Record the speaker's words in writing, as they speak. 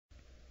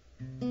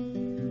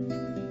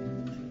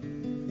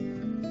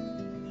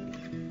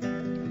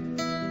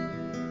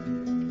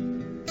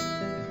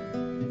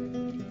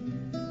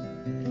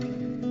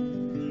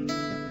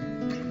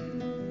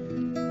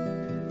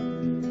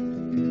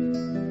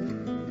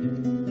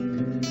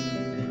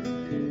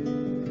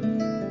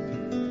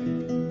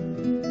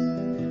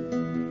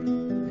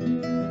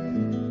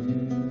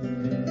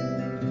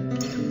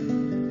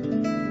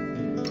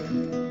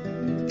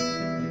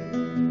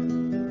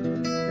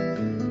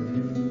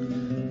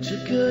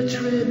A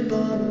trip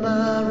on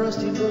my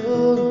rusty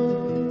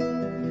boat,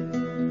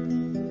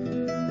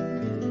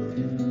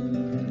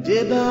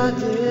 day by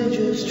day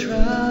just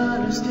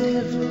trying to stay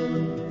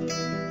afloat,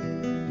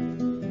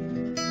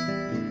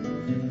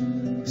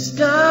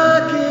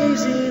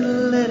 stargazing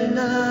late at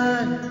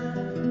night.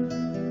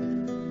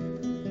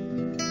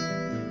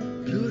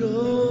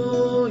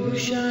 Pluto, you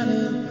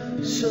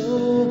shining so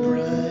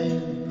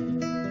bright.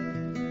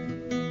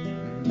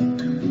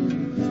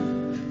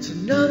 It's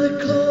another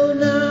cold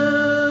night.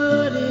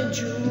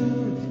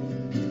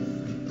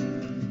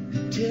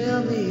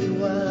 Tell me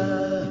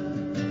why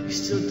you're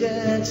still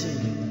dancing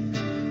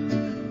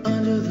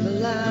under the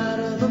light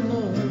of the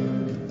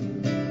moon.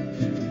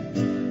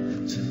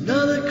 It's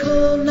another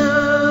cold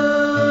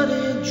night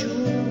in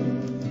June.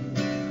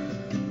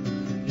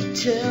 You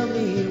tell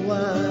me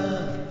why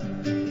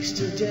you're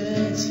still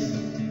dancing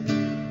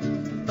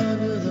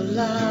under the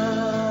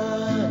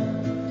light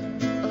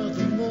of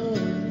the moon.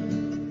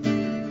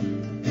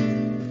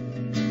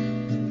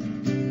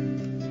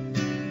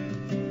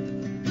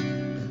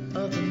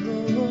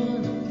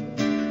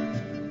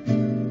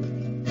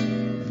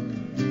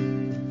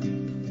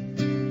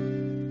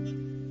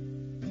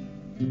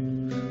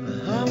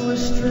 I was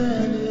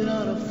stranded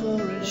on a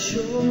foreign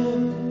shore,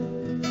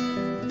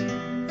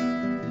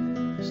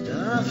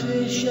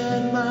 starfish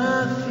at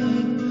my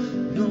feet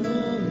no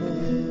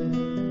more.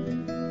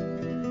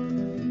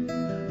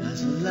 As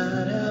the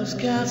lighthouse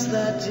casts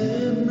that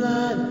dim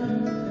light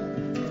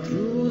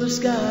through the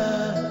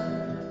sky,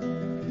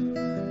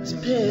 as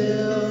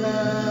pale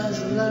as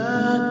the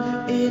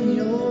light in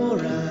your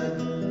eye.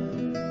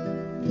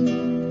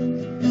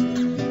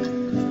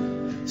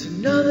 It's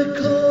another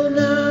cold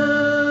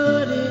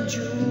night in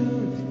June.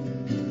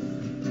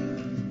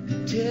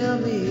 Tell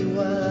me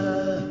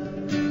why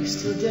you're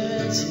still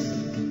dancing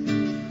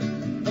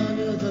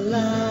under the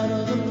light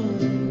of the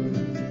moon.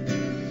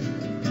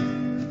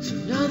 It's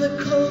another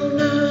cold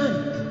night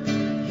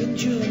in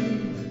June.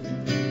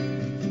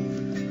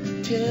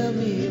 Tell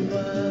me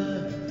why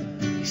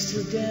you're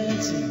still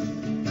dancing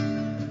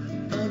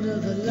under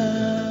the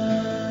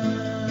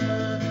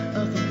light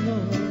of the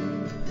moon.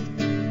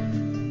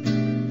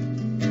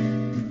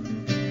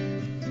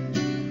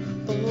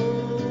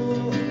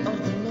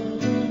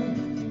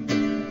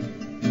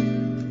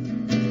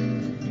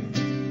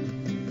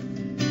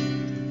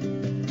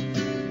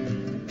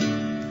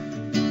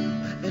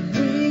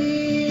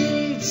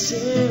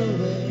 Sail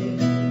away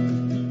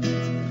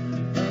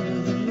under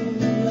the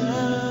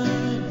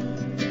moonlight,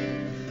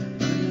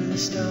 under the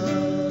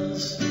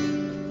stars.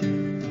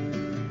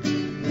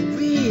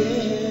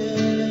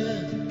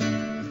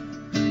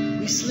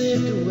 We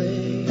slipped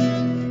away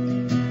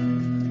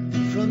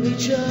from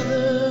each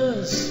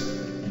other's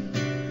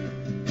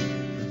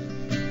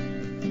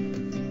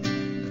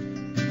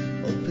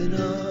open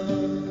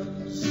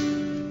arms.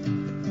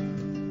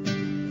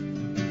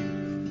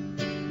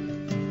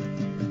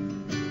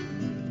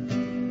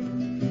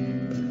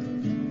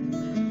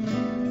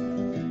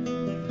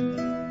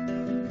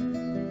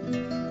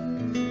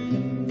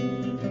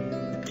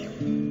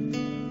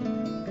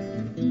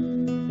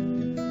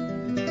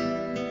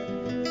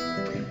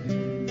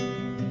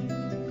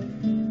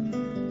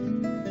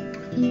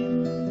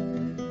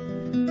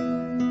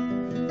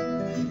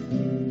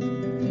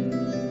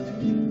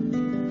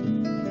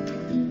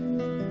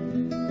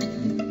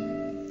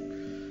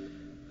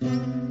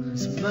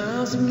 It's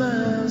miles and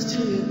miles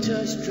till you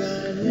touch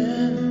dry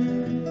land.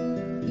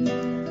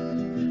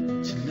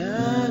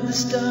 Tonight the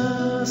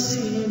stars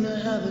seem to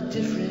have a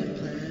different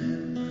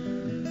plan.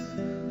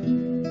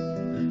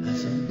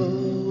 As a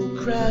boat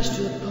crashed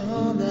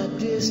upon that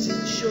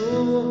distant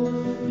shore,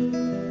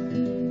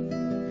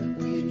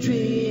 where your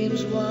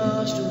dreams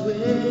washed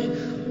away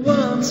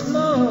once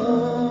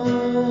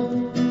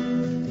more.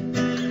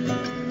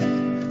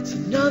 It's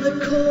another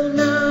cold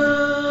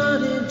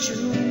night in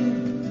June.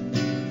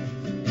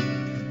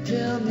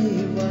 Tell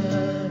me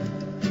why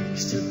you're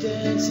still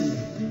dancing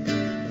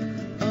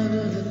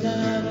under the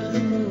light of the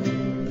moon.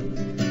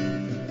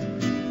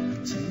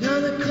 It's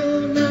another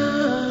cold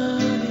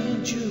night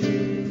in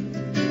June.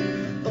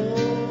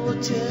 Oh,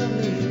 tell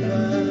me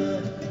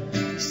why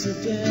you're still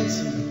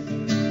dancing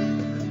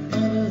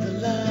under the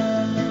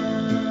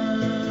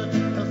light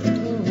of the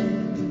moon.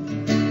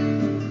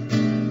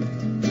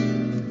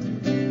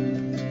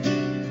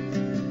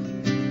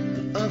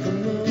 Of the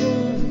moon.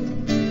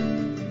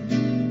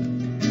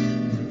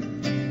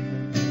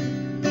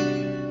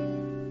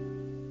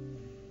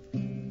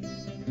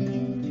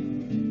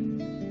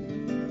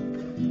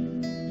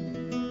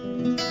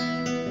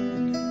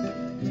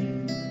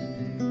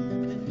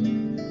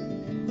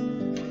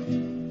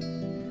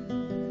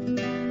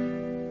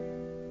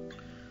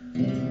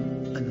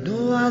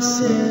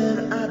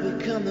 said I'd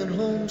be coming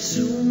home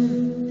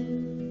soon,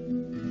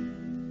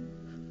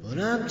 but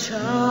I'm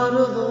tired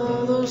of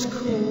all those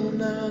cold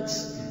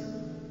nights